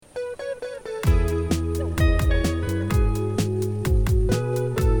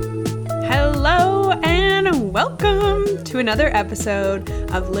another episode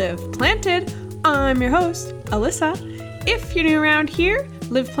of Live Planted. I'm your host, Alyssa. If you're new around here,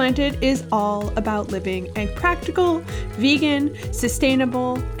 Live Planted is all about living a practical, vegan,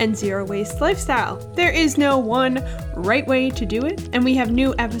 sustainable, and zero-waste lifestyle. There is no one right way to do it, and we have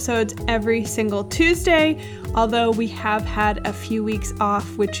new episodes every single Tuesday, although we have had a few weeks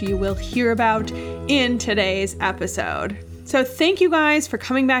off, which you will hear about in today's episode. So thank you guys for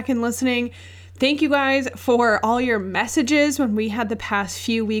coming back and listening. Thank you guys for all your messages when we had the past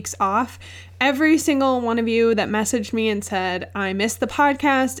few weeks off. Every single one of you that messaged me and said, I missed the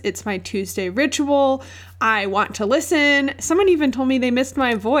podcast, it's my Tuesday ritual, I want to listen. Someone even told me they missed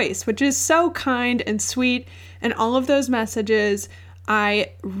my voice, which is so kind and sweet. And all of those messages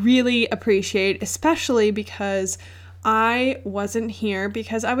I really appreciate, especially because I wasn't here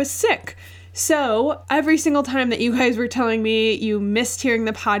because I was sick. So every single time that you guys were telling me you missed hearing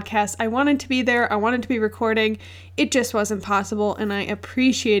the podcast, I wanted to be there, I wanted to be recording. It just wasn't possible, and I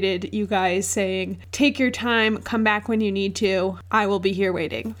appreciated you guys saying, take your time, come back when you need to. I will be here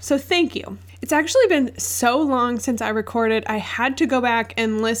waiting. So thank you. It's actually been so long since I recorded, I had to go back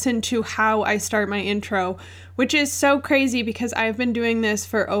and listen to how I start my intro, which is so crazy because I've been doing this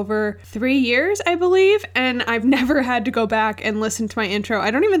for over 3 years, I believe, and I've never had to go back and listen to my intro. I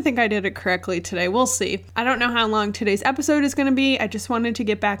don't even think I did it correctly today. We'll see. I don't know how long today's episode is going to be. I just wanted to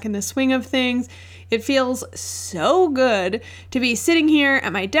get back in the swing of things. It feels so good to be sitting here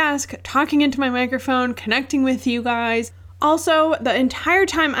at my desk, talking into my microphone, connecting with you guys. Also, the entire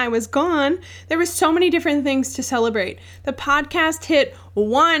time I was gone, there were so many different things to celebrate. The podcast hit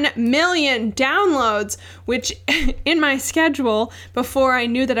 1 million downloads, which in my schedule, before I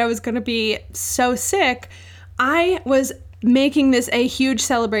knew that I was going to be so sick, I was making this a huge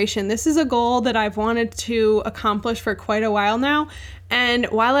celebration. This is a goal that I've wanted to accomplish for quite a while now. And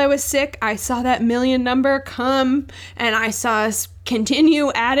while I was sick, I saw that million number come, and I saw us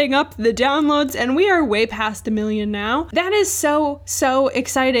continue adding up the downloads, and we are way past 1 million now. That is so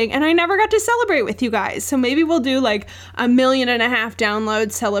exciting, and I never got to celebrate with you guys. So maybe we'll do like 1.5 million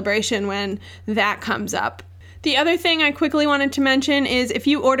download celebration when that comes up. The other thing I quickly wanted to mention is if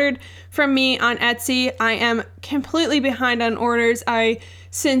you ordered from me on Etsy, I am completely behind on orders. I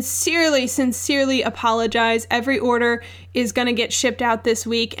sincerely apologize. Every order is going to get shipped out this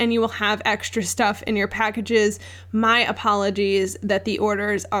week and you will have extra stuff in your packages. My apologies that the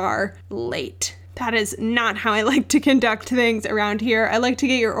orders are late. That is not how I like to conduct things around here. I like to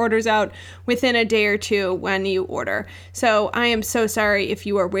get your orders out within a day or two when you order. So I am so sorry if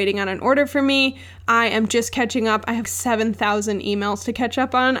you are waiting on an order from me. I am just catching up. I have 7,000 emails to catch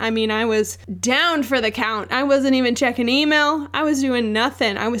up on. I mean, I was down for the count. I wasn't even checking email. I was doing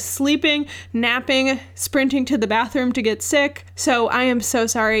nothing. I was sleeping, napping, sprinting to the bathroom to get sick. So I am so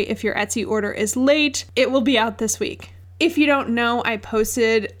sorry if your Etsy order is late. It will be out this week. If you don't know, I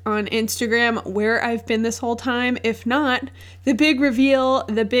posted on Instagram where I've been this whole time. If not, the big reveal,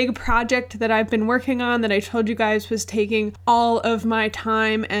 the big project that I've been working on that I told you guys was taking all of my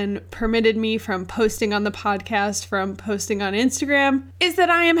time and permitted me from posting on the podcast, from posting on Instagram, is that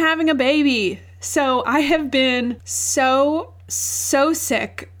I am having a baby. So I have been so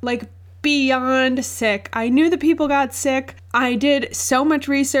sick, like beyond sick. I knew that people got sick. I did so much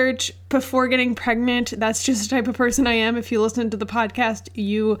research before getting pregnant. That's just the type of person I am. If you listen to the podcast,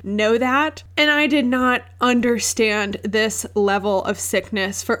 you know that. And I did not understand this level of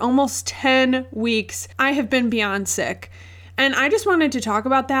sickness. For almost 10 weeks, I have been beyond sick. And I just wanted to talk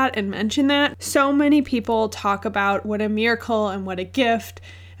about that and mention that. So many people talk about what a miracle and what a gift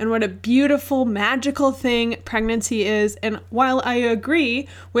and what a beautiful, magical thing pregnancy is. And while I agree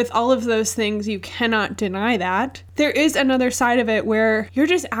with all of those things, you cannot deny that. There is another side of it where you're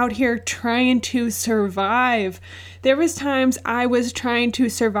just out here trying to survive. There was times I was trying to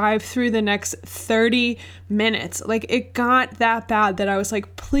survive through the next 30 minutes. Like, it got that bad that I was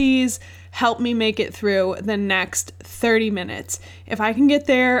like, please help me make it through the next 30 minutes. If I can get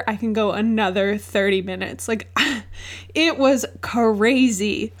there, I can go another 30 minutes. Like, it was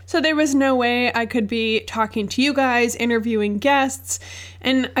crazy. So there was no way I could be talking to you guys, interviewing guests.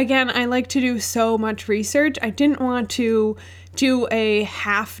 And again, I like to do so much research. I didn't want to do a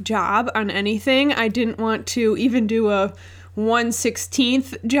half job on anything. I didn't want to even do a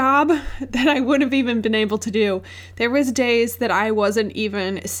 1/16th job that I would have even been able to do. There was days that I wasn't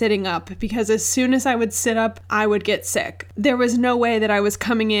even sitting up because as soon as I would sit up, I would get sick. There was no way that I was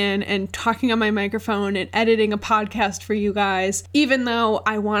coming in and talking on my microphone and editing a podcast for you guys. Even though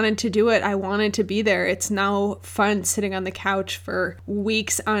I wanted to do it, I wanted to be there. It's now fun sitting on the couch for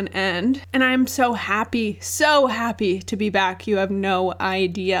weeks on end. And I'm so happy to be back. You have no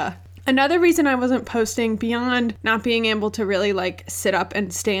idea. Another reason I wasn't posting, beyond not being able to really like sit up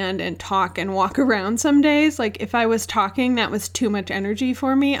and stand and talk and walk around some days, like if I was talking, that was too much energy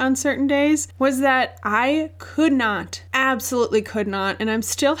for me on certain days, was that I absolutely could not, and I'm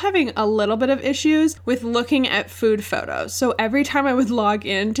still having a little bit of issues with looking at food photos. So every time I would log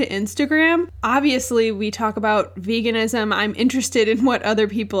into Instagram, obviously we talk about veganism. I'm interested in what other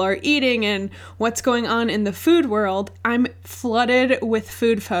people are eating and what's going on in the food world. I'm flooded with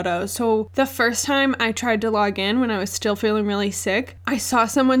food photos. So the first time I tried to log in when I was still feeling really sick, I saw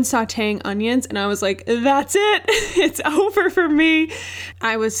someone sauteing onions and I was like, that's it. It's over for me.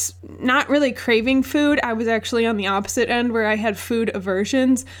 I was not really craving food. I was actually on the opposite end where I had food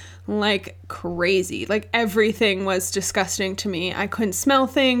aversions like crazy. Like everything was disgusting to me. I couldn't smell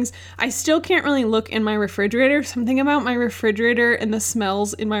things. I still can't really look in my refrigerator. Something about my refrigerator and the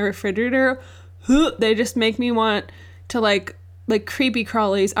smells in my refrigerator, they just make me want to like creepy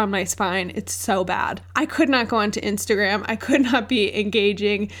crawlies on my spine. It's so bad. I could not go onto Instagram. I could not be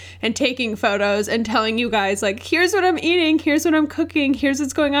engaging and taking photos and telling you guys like, here's what I'm eating, here's what I'm cooking, here's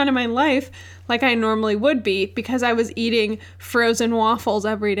what's going on in my life, like I normally would be, because I was eating frozen waffles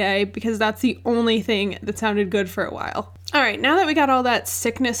every day because that's the only thing that sounded good for a while. All right, now that we got all that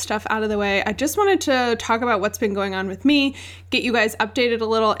sickness stuff out of the way, I just wanted to talk about what's been going on with me, get you guys updated a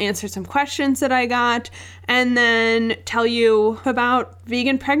little, answer some questions that I got, and then tell you about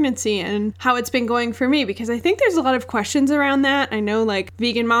vegan pregnancy and how it's been going for me, because I think there's a lot of questions around that. I know like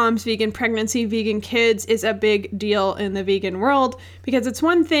vegan moms, vegan pregnancy, vegan kids is a big deal in the vegan world, because it's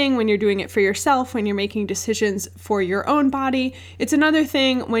one thing when you're doing it for yourself, when you're making decisions for your own body. It's another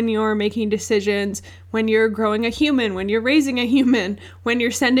thing when you're making decisions when you're growing a human, when you're raising a human, when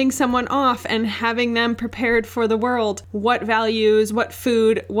you're sending someone off and having them prepared for the world. What values, what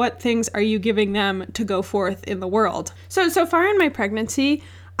food, what things are you giving them to go forth in the world? So far in my pregnancy,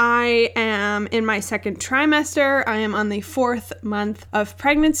 I am in my second trimester. I am on the 4th month of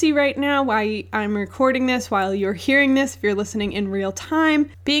pregnancy right now while I'm recording this, while you're hearing this, if you're listening in real time.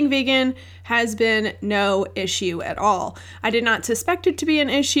 Being vegan has been no issue at all. I did not suspect it to be an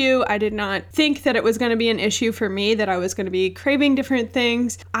issue. I did not think that it was going to be an issue for me, that I was going to be craving different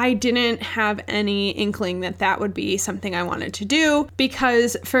things. I didn't have any inkling that that would be something I wanted to do,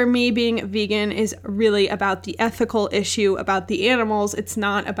 because for me, being vegan is really about the ethical issue, about the animals. It's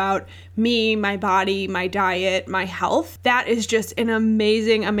not about me, my body, my diet, my health. That is just an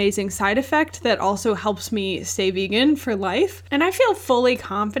amazing, amazing side effect that also helps me stay vegan for life. And I feel fully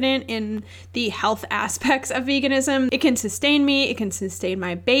confident in the health aspects of veganism. It can sustain me, it can sustain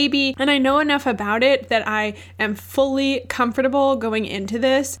my baby, and I know enough about it that I am fully comfortable going into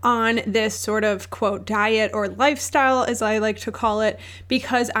this on this sort of quote diet or lifestyle, as I like to call it,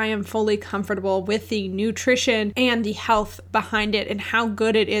 because I am fully comfortable with the nutrition and the health behind it and how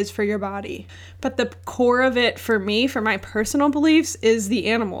good it is for your body. But the core of it for me, for my personal beliefs, is the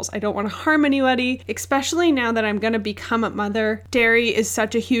animals. I don't want to harm anybody, especially now that I'm going to become a mother. Dairy is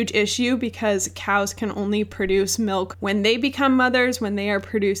such a huge issue because cows can only produce milk when they become mothers, when they are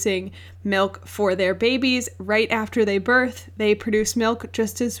producing milk for their babies. Right after they birth, they produce milk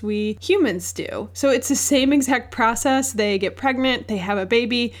just as we humans do. So it's the same exact process. They get pregnant, they have a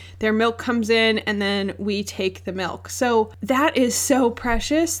baby, their milk comes in, and then we take the milk. So that is so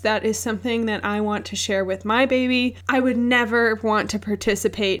precious. That is something that I want to share with my baby. I would never want to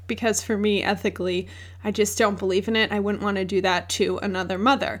participate because for me, ethically, I just don't believe in it. I wouldn't want to do that to another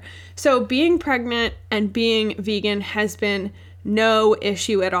mother. So being pregnant and being vegan has been no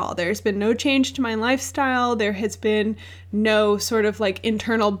issue at all. There's been no change to my lifestyle. There has been no sort of like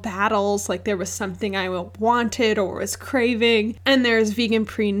internal battles, like there was something I wanted or was craving. And there's vegan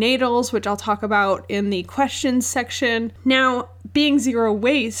prenatals, which I'll talk about in the questions section. Now, being zero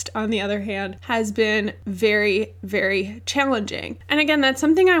waste, on the other hand, has been very, very challenging. And again, that's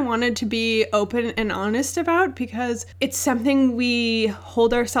something I wanted to be open and honest about because it's something we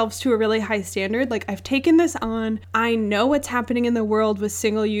hold ourselves to a really high standard. Like, I've taken this on. I know what's happening in the world with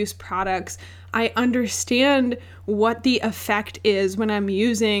single-use products. I understand what the effect is when I'm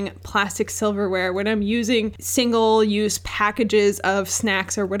using plastic silverware, when I'm using single-use packages of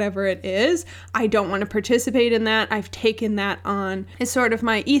snacks or whatever it is. I don't want to participate in that. I've taken that on as sort of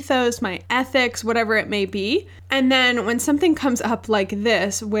my ethos, my ethics, whatever it may be. And then when something comes up like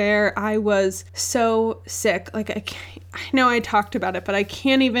this, where I was so sick, like I know I talked about it, but I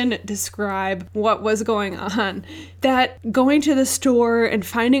can't even describe what was going on. That going to the store and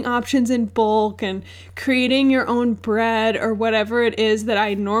finding options in bulk and creating your own bread or whatever it is that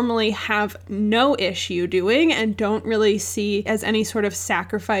I normally have no issue doing and don't really see as any sort of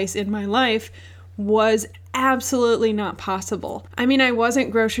sacrifice in my life was absolutely not possible. I mean, I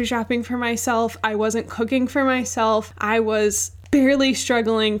wasn't grocery shopping for myself. I wasn't cooking for myself. I was barely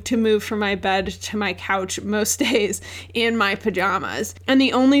struggling to move from my bed to my couch most days in my pajamas. And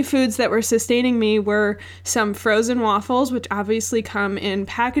the only foods that were sustaining me were some frozen waffles, which obviously come in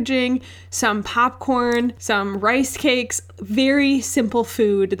packaging, some popcorn, some rice cakes, very simple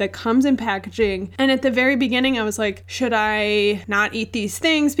food that comes in packaging. And at the very beginning, I was like, should I not eat these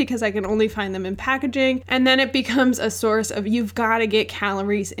things because I can only find them in packaging? And then it becomes a source of you've got to get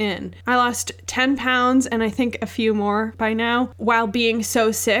calories in. I lost 10 pounds and I think a few more by now, while being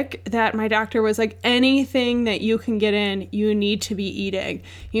so sick that my doctor was like, anything that you can get in, you need to be eating.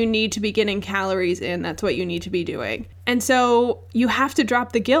 You need to be getting calories in. That's what you need to be doing. And so you have to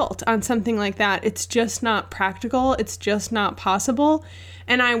drop the guilt on something like that. It's just not practical. It's just not possible.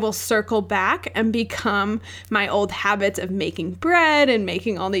 And I will circle back and become my old habits of making bread and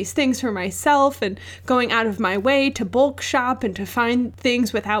making all these things for myself and going out of my way to bulk shop and to find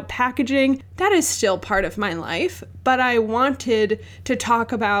things without packaging. That is still part of my life, but I wanted to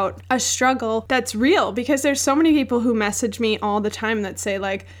talk about a struggle that's real because there's so many people who message me all the time that say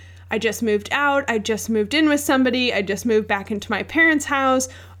like, I just moved out, I just moved in with somebody, I just moved back into my parents' house,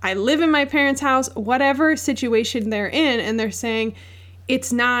 I live in my parents' house, whatever situation they're in, and they're saying,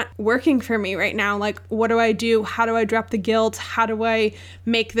 it's not working for me right now. Like, what do I do? How do I drop the guilt? How do I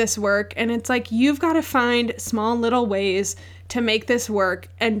make this work? And it's like, you've got to find small little ways to make this work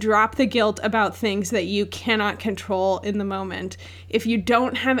and drop the guilt about things that you cannot control in the moment. If you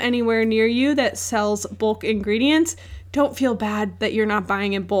don't have anywhere near you that sells bulk ingredients, don't feel bad that you're not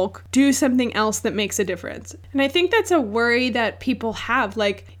buying in bulk. Do something else that makes a difference. And I think that's a worry that people have.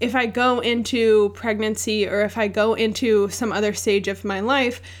 Like, if I go into pregnancy or if I go into some other stage of my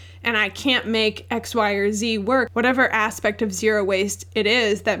life and I can't make X, Y, or Z work, whatever aspect of zero waste it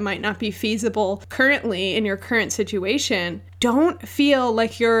is that might not be feasible currently in your current situation, don't feel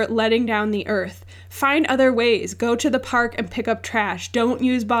like you're letting down the earth. Find other ways. Go to the park and pick up trash. Don't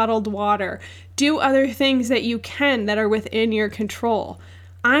use bottled water. Do other things that you can that are within your control.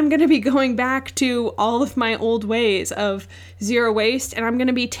 I'm going to be going back to all of my old ways of zero waste, and I'm going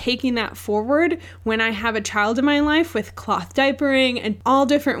to be taking that forward when I have a child in my life with cloth diapering and all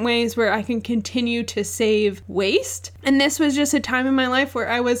different ways where I can continue to save waste. And this was just a time in my life where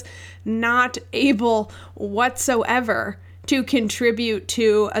I was not able whatsoever to contribute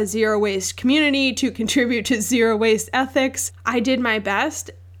to a zero waste community, to contribute to zero waste ethics. I did my best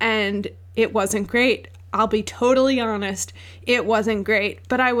and it wasn't great. I'll be totally honest, it wasn't great,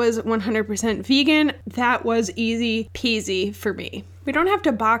 but I was 100% vegan. That was easy peasy for me. We don't have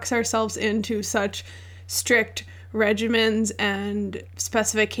to box ourselves into such strict regimens and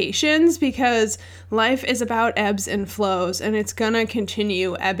specifications because life is about ebbs and flows and it's gonna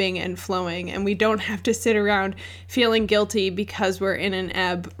continue ebbing and flowing, and we don't have to sit around feeling guilty because we're in an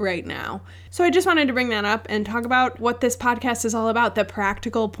ebb right now. So I just wanted to bring that up and talk about what this podcast is all about, the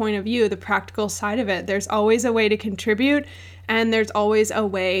practical point of view, the practical side of it. There's always a way to contribute and there's always a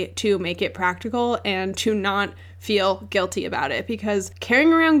way to make it practical and to not feel guilty about it, because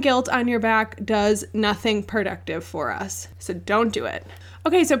carrying around guilt on your back does nothing productive for us. So don't do it.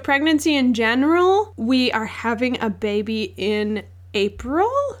 Okay, so pregnancy in general, we are having a baby in April.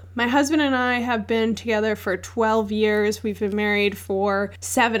 My husband and I have been together for 12 years. We've been married for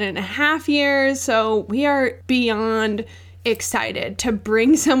 7.5 years. So we are beyond excited to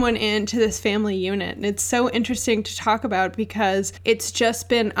bring someone into this family unit. And it's so interesting to talk about because it's just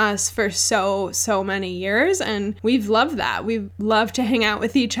been us for so many years, and we've loved that. We love to hang out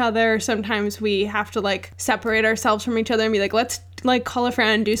with each other. Sometimes we have to like separate ourselves from each other and be like, let's like call a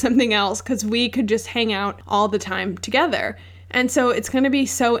friend, do something else, because we could just hang out all the time together. And so it's going to be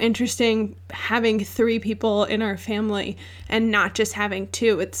so interesting having 3 people in our family and not just having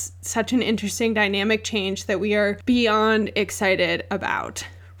 2. It's such an interesting dynamic change that we are beyond excited about.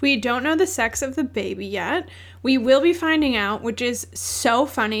 We don't know the sex of the baby yet. We will be finding out, which is so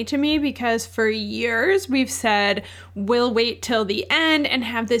funny to me because for years we've said we'll wait till the end and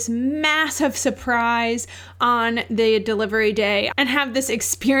have this massive surprise on the delivery day and have this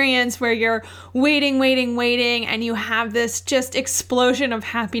experience where you're waiting, and you have this just explosion of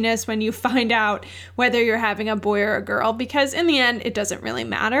happiness when you find out whether you're having a boy or a girl, because in the end, it doesn't really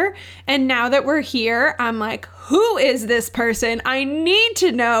matter. And now that we're here, I'm like, who is this person? I need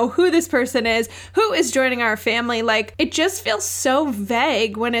to know who this person is, who is joining our family. Like, it just feels so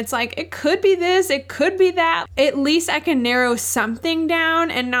vague when it's like, it could be this, it could be that. At least I can narrow something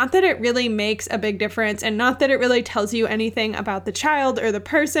down, and not that it really makes a big difference, and not that it really tells you anything about the child or the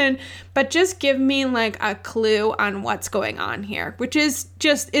person, but just give me like a clue on what's going on here, which is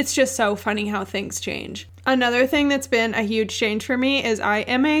it's just so funny how things change. Another thing that's been a huge change for me is I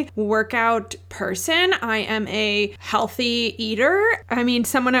am a workout person. I am a healthy eater. I mean,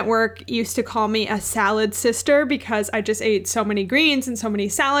 someone at work used to call me a salad sister because I just ate so many greens and so many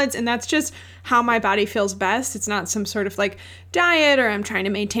salads, and that's just how my body feels best. It's not some sort of like diet or I'm trying to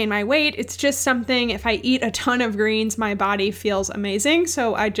maintain my weight. It's just something, if I eat a ton of greens, my body feels amazing.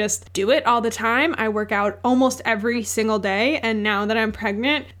 So I just do it all the time. I work out almost every single day. And now that I'm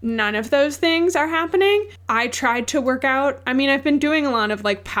pregnant, none of those things are happening. I tried to work out. I mean, I've been doing a lot of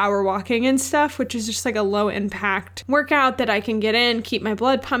like power walking and stuff, which is just like a low impact workout that I can get in, keep my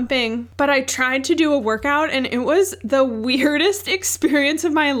blood pumping. But I tried to do a workout and it was the weirdest experience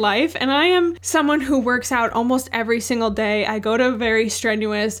of my life. And I am someone who works out almost every single day. I go to a very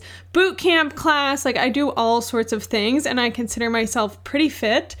strenuous boot camp class. Like, I do all sorts of things and I consider myself pretty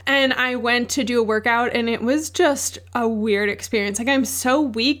fit. And I went to do a workout and it was just a weird experience. Like, I'm so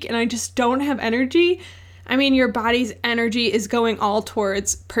weak and I just don't have energy. I mean, your body's energy is going all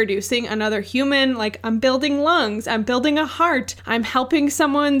towards producing another human. Like, I'm building lungs, I'm building a heart, I'm helping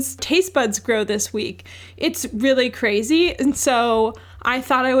someone's taste buds grow this week. It's really crazy. And so I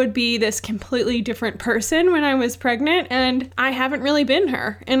thought I would be this completely different person when I was pregnant, and I haven't really been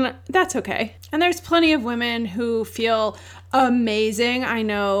her, and that's okay. And there's plenty of women who feel amazing. I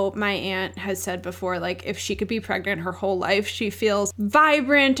know my aunt has said before, like, if she could be pregnant her whole life, she feels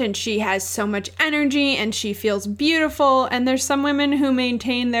vibrant and she has so much energy and she feels beautiful. And there's some women who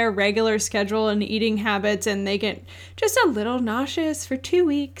maintain their regular schedule and eating habits and they get just a little nauseous for 2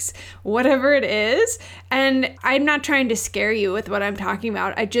 weeks, whatever it is. And I'm not trying to scare you with what I'm talking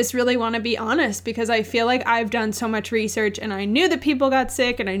about. I just really want to be honest because I feel like I've done so much research and I knew that people got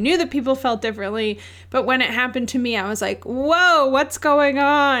sick and I knew that people felt differently. But when it happened to me, I was like, whoa, what's going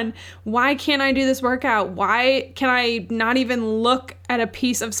on? Why can't I do this workout? Why can I not even look at a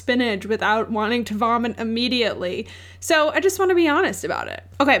piece of spinach without wanting to vomit immediately? So I just want to be honest about it.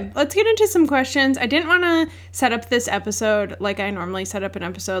 Okay, let's get into some questions. I didn't want to set up this episode like I normally set up an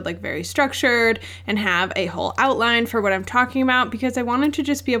episode, like very structured and have a whole outline for what I'm talking about because I wanted to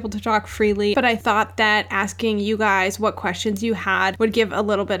just be able to talk freely. But I thought that asking you guys what questions you had would give a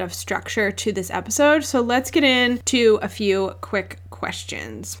little bit of structure to this episode. So let's get into a few quick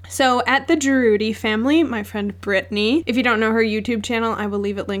questions. So at the Giroudi family, my friend Brittany, if you don't know her YouTube channel, I will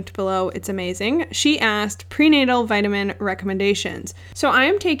leave it linked below. It's amazing. She asked prenatal vitamin recommendations. So I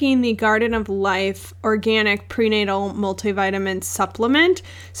am taking the Garden of Life organic prenatal multivitamin supplement.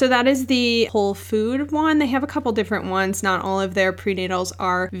 So that is the whole food one. They have a couple different ones. Not all of their prenatals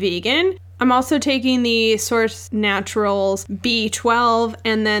are vegan. I'm also taking the Source Naturals B12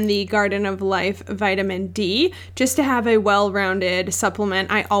 and then the Garden of Life Vitamin D just to have a well-rounded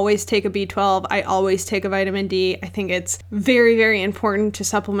supplement. I always take a B12. I always take a vitamin D. I think it's very, very important to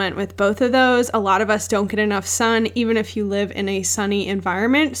supplement with both of those. A lot of us don't get enough sun, even if you live in a sunny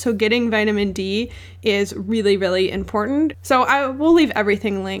environment. So getting vitamin D is really, really important. So I will leave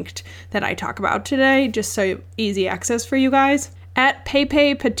everything linked that I talk about today, just so easy access for you guys. At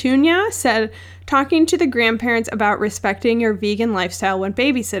Pepe Petunia said, talking to the grandparents about respecting your vegan lifestyle when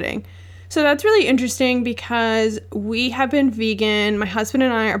babysitting. So that's really interesting because we have been vegan. My husband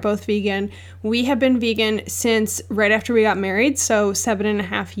and I are both vegan. We have been vegan since right after we got married, so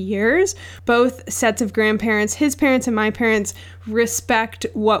 7.5 years. Both sets of grandparents, his parents and my parents, respect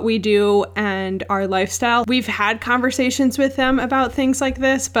what we do and our lifestyle. We've had conversations with them about things like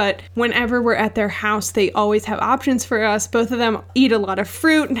this, but whenever we're at their house, they always have options for us. Both of them eat a lot of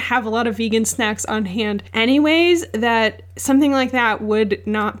fruit and have a lot of vegan snacks on hand anyways, that something like that would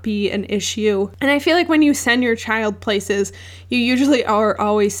not be an issue. And I feel like when you send your child places, you usually are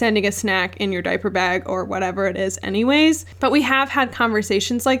always sending a snack in your diaper bag or whatever it is anyways. But we have had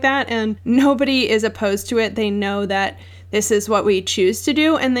conversations like that and nobody is opposed to it. They know that this is what we choose to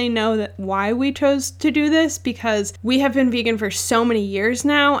do, and they know that why we chose to do this because we have been vegan for so many years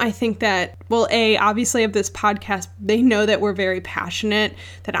now. I think that, well, obviously of this podcast, they know that we're very passionate,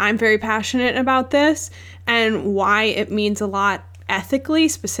 that I'm very passionate about this, and why it means a lot ethically,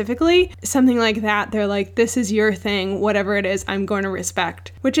 specifically. Something like that, they're like, this is your thing, whatever it is, I'm going to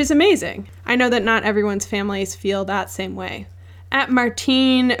respect, which is amazing. I know that not everyone's families feel that same way. At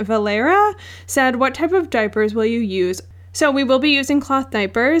Martine Valera said, what type of diapers will you use So we will be using cloth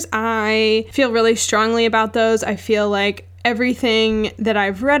diapers. I feel really strongly about those. I feel like everything that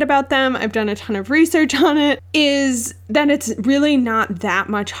I've read about them, I've done a ton of research on it, is that it's really not that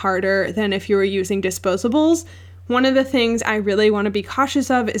much harder than if you were using disposables. One of the things I really want to be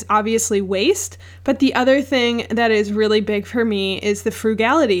cautious of is obviously waste, but the other thing that is really big for me is the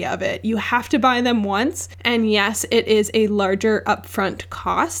frugality of it. You have to buy them once, and yes, it is a larger upfront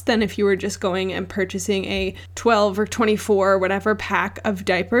cost than if you were just going and purchasing a 12 or 24 or whatever pack of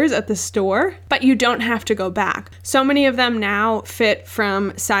diapers at the store, but you don't have to go back. So many of them now fit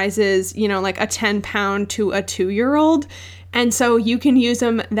from sizes, like a 10-pound to a 2-year-old. And so you can use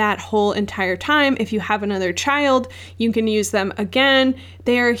them that whole entire time. If you have another child, you can use them again.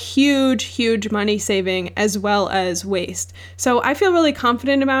 They are huge, huge money saving as well as waste. So I feel really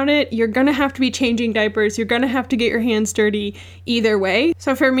confident about it. You're going to have to be changing diapers. You're going to have to get your hands dirty either way.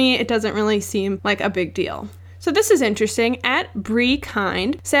 So for me, it doesn't really seem like a big deal. So this is interesting. At Bree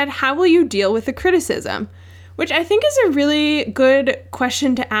Kind said, how will you deal with the criticism? Which I think is a really good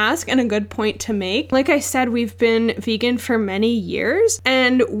question to ask and a good point to make. Like I said, we've been vegan for many years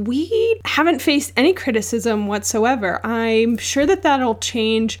and we haven't faced any criticism whatsoever. I'm sure that that'll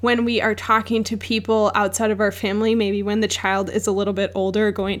change when we are talking to people outside of our family, maybe when the child is a little bit older,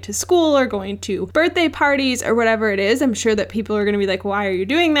 going to school or going to birthday parties or whatever it is. I'm sure that people are going to be like, why are you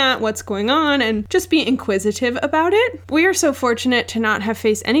doing that? What's going on? And just be inquisitive about it. We are so fortunate to not have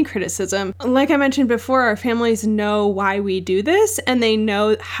faced any criticism. Like I mentioned before, our families know why we do this and they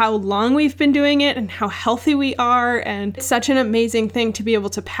know how long we've been doing it and how healthy we are, and it's such an amazing thing to be able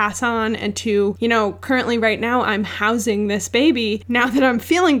to pass on and to, currently right now I'm housing this baby. Now that I'm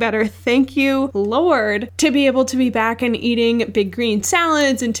feeling better, thank you, Lord, to be able to be back and eating big green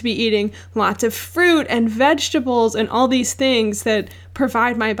salads and to be eating lots of fruit and vegetables and all these things that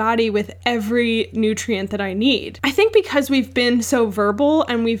provide my body with every nutrient that I need. I think because we've been so verbal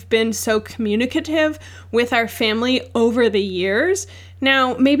and we've been so communicative with our family over the years.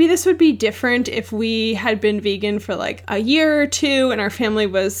 Now, maybe this would be different if we had been vegan for like a year or two and our family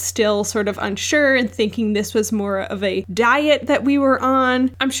was still sort of unsure and thinking this was more of a diet that we were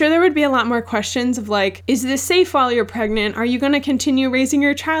on. I'm sure there would be a lot more questions of like, is this safe while you're pregnant? Are you going to continue raising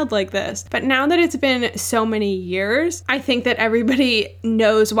your child like this? But now that it's been so many years, I think that everybody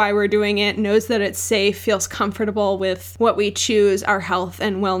knows why we're doing it, knows that it's safe, feels comfortable with what we choose, our health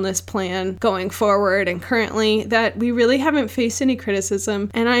and wellness plan going forward and currently, that we really haven't faced any criticism.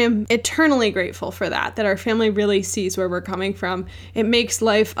 And I am eternally grateful for that our family really sees where we're coming from. It makes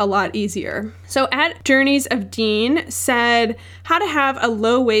life a lot easier. So at Journeys of Dean said, how to have a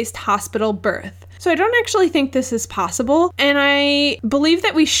low-waste hospital birth. So I don't actually think this is possible, and I believe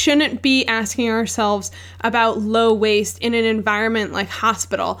that we shouldn't be asking ourselves about low waste in an environment like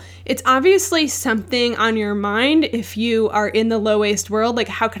hospital. It's obviously something on your mind if you are in the low waste world, like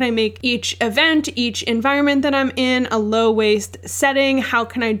how can I make each event, each environment that I'm in a low waste setting? How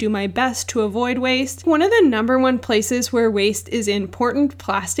can I do my best to avoid waste? One of the number one places where waste is important,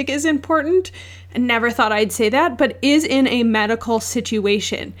 plastic is important, I never thought I'd say that, but is in a medical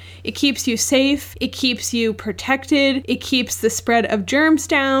situation. It keeps you safe, it keeps you protected, it keeps the spread of germs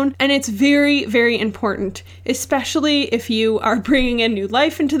down, and it's very, very important, especially if you are bringing a new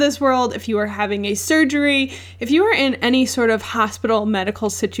life into this world, if you are having a surgery, if you are in any sort of hospital medical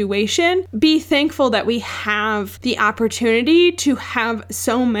situation. Be thankful that we have the opportunity to have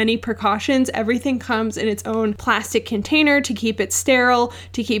so many precautions. Everything comes in its own plastic container to keep it sterile,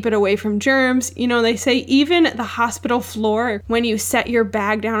 to keep it away from germs. They say even the hospital floor, when you set your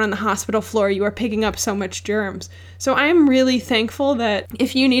bag down on the hospital floor, you are picking up so much germs. So I'm really thankful that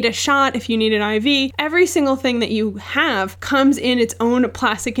if you need a shot, if you need an IV, every single thing that you have comes in its own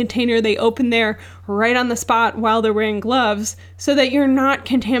plastic container. They open there right on the spot while they're wearing gloves so that you're not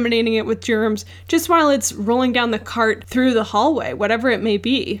contaminating it with germs just while it's rolling down the cart through the hallway, whatever it may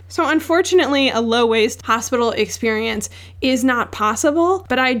be. So unfortunately, a low-waste hospital experience is not possible,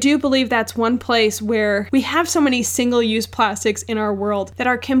 but I do believe that's one place where we have so many single-use plastics in our world that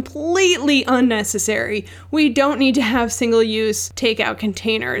are completely unnecessary. We don't need to have single-use takeout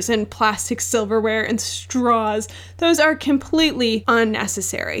containers and plastic silverware and straws. Those are completely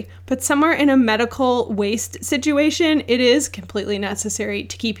unnecessary. But somewhere in a medical waste situation, it is completely necessary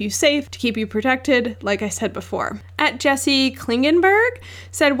to keep you safe, to keep you protected, like I said before. At Jesse Klingenberg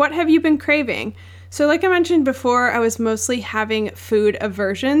said, what have you been craving? So like I mentioned before, I was mostly having food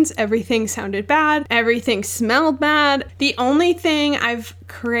aversions. Everything sounded bad. Everything smelled bad. The only thing I've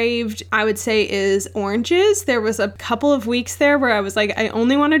craved, I would say, is oranges. There was a couple of weeks there where I was like, I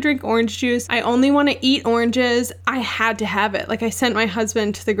only want to drink orange juice. I only want to eat oranges. I had to have it. Like I sent my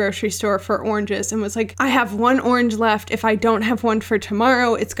husband to the grocery store for oranges and was like, I have one orange left. If I don't have one for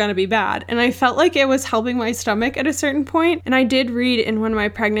tomorrow, it's going to be bad. And I felt like it was helping my stomach at a certain point. And I did read in one of my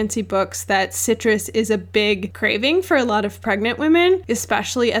pregnancy books that citrus is a big craving for a lot of pregnant women,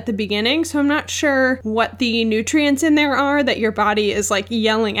 especially at the beginning. So I'm not sure what the nutrients in there are that your body is like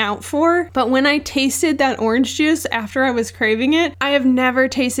yelling out for. But when I tasted that orange juice after I was craving it, I have never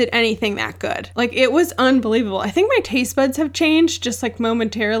tasted anything that good. Like it was unbelievable. I think my taste buds have changed just like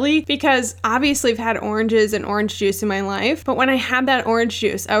momentarily because obviously I've had oranges and orange juice in my life. But when I had that orange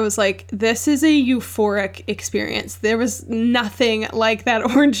juice, I was like, this is a euphoric experience. There was nothing like that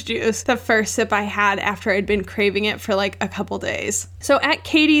orange juice the first sip I had after I'd been craving it for like a couple days. So at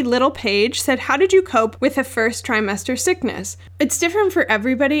Katie Little Page said, how did you cope with the first trimester sickness? It's different for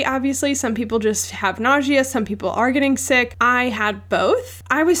everybody, obviously. Some people just have nausea, some people are getting sick. I had both.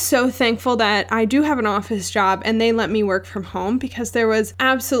 I was so thankful that I do have an office job and they let me work from home because there was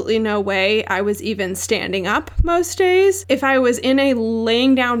absolutely no way I was even standing up most days. If I was in a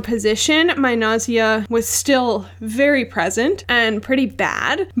laying down position, my nausea was still very present and pretty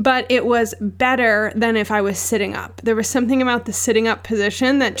bad, but it was better than if I was sitting up. There was something about the sitting up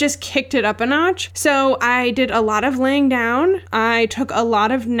position that just kicked it up a notch. So I did a lot of laying down. I took a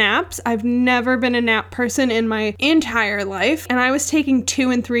lot of naps. I've never been a nap person in my entire life, and I was taking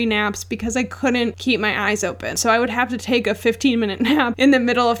 2 and 3 naps because I couldn't keep my eyes open. So I would have to take a 15-minute nap in the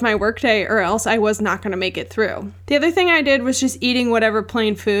middle of my workday or else I was not going to make it through. The other thing I did was just eating whatever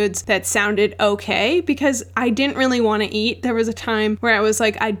plain foods that sounded okay because I didn't really want to eat. There was a time where I was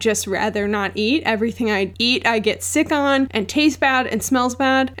like, I'd just rather not eat. Everything I eat, I get sick on and tastes bad and smells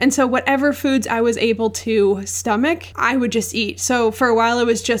bad. And so whatever foods I was able to stomach, I would just eat. So for a while, I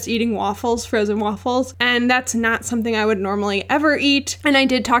was just eating waffles, frozen waffles, and that's not something I would normally ever eat. And I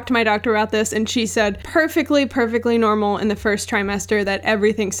did talk to my doctor about this, and she said perfectly normal in the first trimester that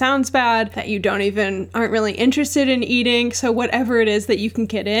everything sounds bad, that you aren't really interested in eating. So whatever it is that you can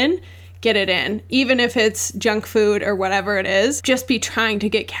get it in. Even if it's junk food or whatever it is, just be trying to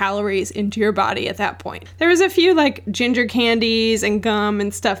get calories into your body at that point. There was a few like ginger candies and gum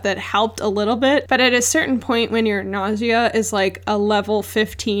and stuff that helped a little bit, but at a certain point when your nausea is like a level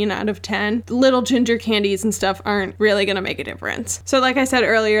 15 out of 10, little ginger candies and stuff aren't really gonna make a difference. So like I said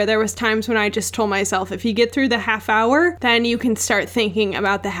earlier, there was times when I just told myself, if you get through the half hour, then you can start thinking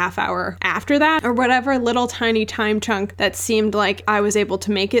about the half hour after that, or whatever little tiny time chunk that seemed like I was able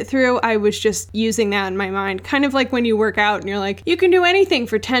to make it through. I was just using that in my mind. Kind of like when you work out and you're like, you can do anything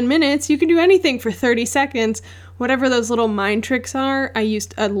for 10 minutes, you can do anything for 30 seconds. Whatever those little mind tricks are, I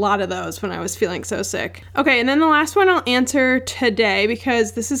used a lot of those when I was feeling so sick. Okay, and then the last one I'll answer today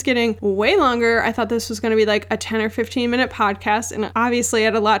because this is getting way longer. I thought this was going to be like a 10 or 15 minute podcast, and obviously I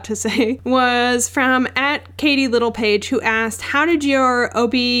had a lot to say, was from at Katie Little Page, who asked, how did your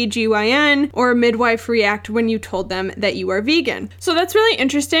OBGYN or midwife react when you told them that you are vegan? So that's really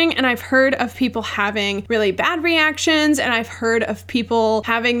interesting, and I've heard of people having really bad reactions, and I've heard of people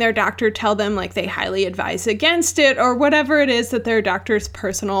having their doctor tell them like they highly advise against it, or whatever it is that their doctor's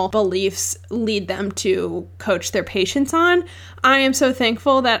personal beliefs lead them to coach their patients on. I am so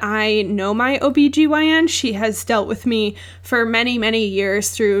thankful that I know my OBGYN. She has dealt with me for many, many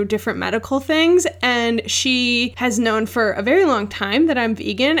years through different medical things, and she has known for a very long time that I'm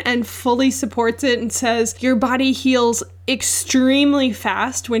vegan and fully supports it and says your body heals extremely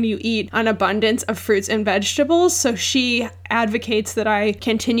fast when you eat an abundance of fruits and vegetables. So she advocates that I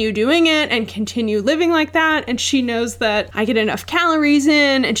continue doing it and continue living like that. And she knows that I get enough calories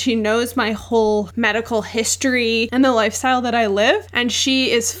in, and she knows my whole medical history and the lifestyle that I live. And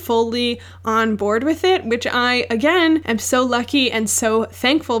she is fully on board with it, which I, again, am so lucky and so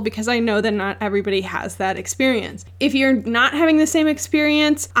thankful because I know that not everybody has that experience. If you're not having the same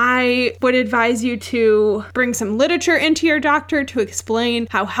experience, I would advise you to bring some literature into your doctor to explain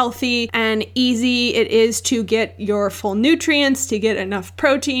how healthy and easy it is to get your full nutrients, to get enough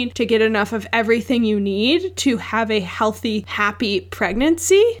protein, to get enough of everything you need to have a healthy, happy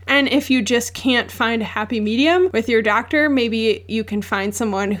pregnancy. And if you just can't find a happy medium with your doctor, maybe you can find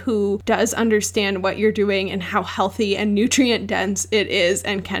someone who does understand what you're doing and how healthy and nutrient dense it is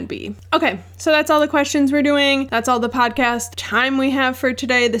and can be. Okay, so that's all the questions we're doing. That's all the podcast time we have for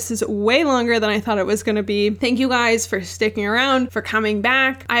today. This is way longer than I thought it was going to be. Thank you guys for for sticking around, for coming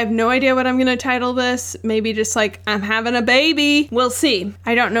back. I have no idea what I'm going to title this. Maybe just like, I'm having a baby. We'll see.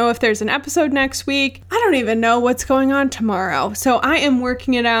 I don't know if there's an episode next week. I don't even know what's going on tomorrow. So I am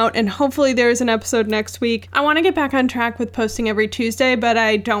working it out, and hopefully there's an episode next week. I want to get back on track with posting every Tuesday, but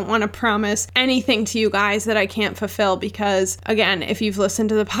I don't want to promise anything to you guys that I can't fulfill because, again, if you've listened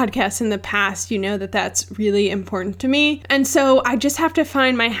to the podcast in the past, you know that that's really important to me. And so I just have to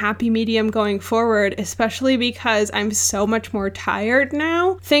find my happy medium going forward, especially because I'm so much more tired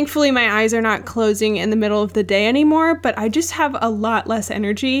now. Thankfully, my eyes are not closing in the middle of the day anymore, but I just have a lot less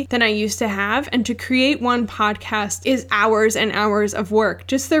energy than I used to have. And to create one podcast is hours and hours of work.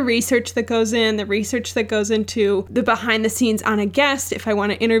 Just the research that goes in, the research that goes into the behind the scenes on a guest, if I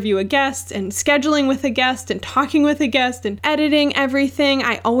want to interview a guest, and scheduling with a guest, and talking with a guest, and editing everything.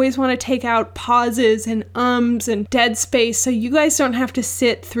 I always want to take out pauses and ums and dead space so you guys don't have to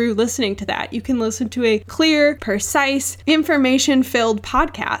sit through listening to that. You can listen to a clear, precise, information-filled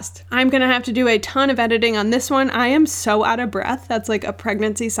podcast. I'm going to have to do a ton of editing on this one. I am so out of breath. That's like a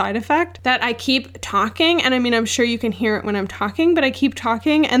pregnancy side effect that I keep talking. And I mean, I'm sure you can hear it when I'm talking, but I keep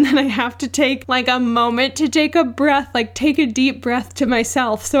talking and then I have to take like a moment to take a breath, like take a deep breath to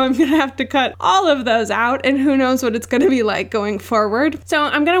myself. So I'm going to have to cut all of those out, and who knows what it's going to be like going forward. So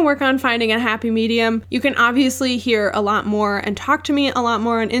I'm going to work on finding a happy medium. You can obviously hear a lot more and talk to me a lot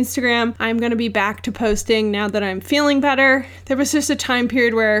more on Instagram. I'm going to be back to posting now that I'm feeling better. There was just a time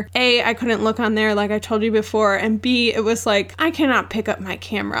period where A, I couldn't look on there like I told you before, and B, it was like, I cannot pick up my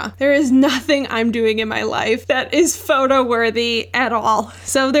camera. There is nothing I'm doing in my life that is photo worthy at all.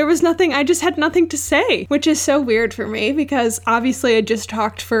 So there was nothing, I just had nothing to say, which is so weird for me because obviously I just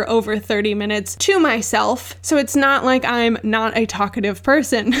talked for over 30 minutes to myself. So it's not like I'm not a talkative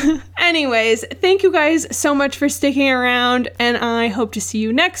person. Anyways, thank you guys so much for sticking around, and I hope to see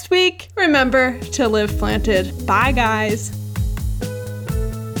you next week. Remember to live planted. Bye, guys.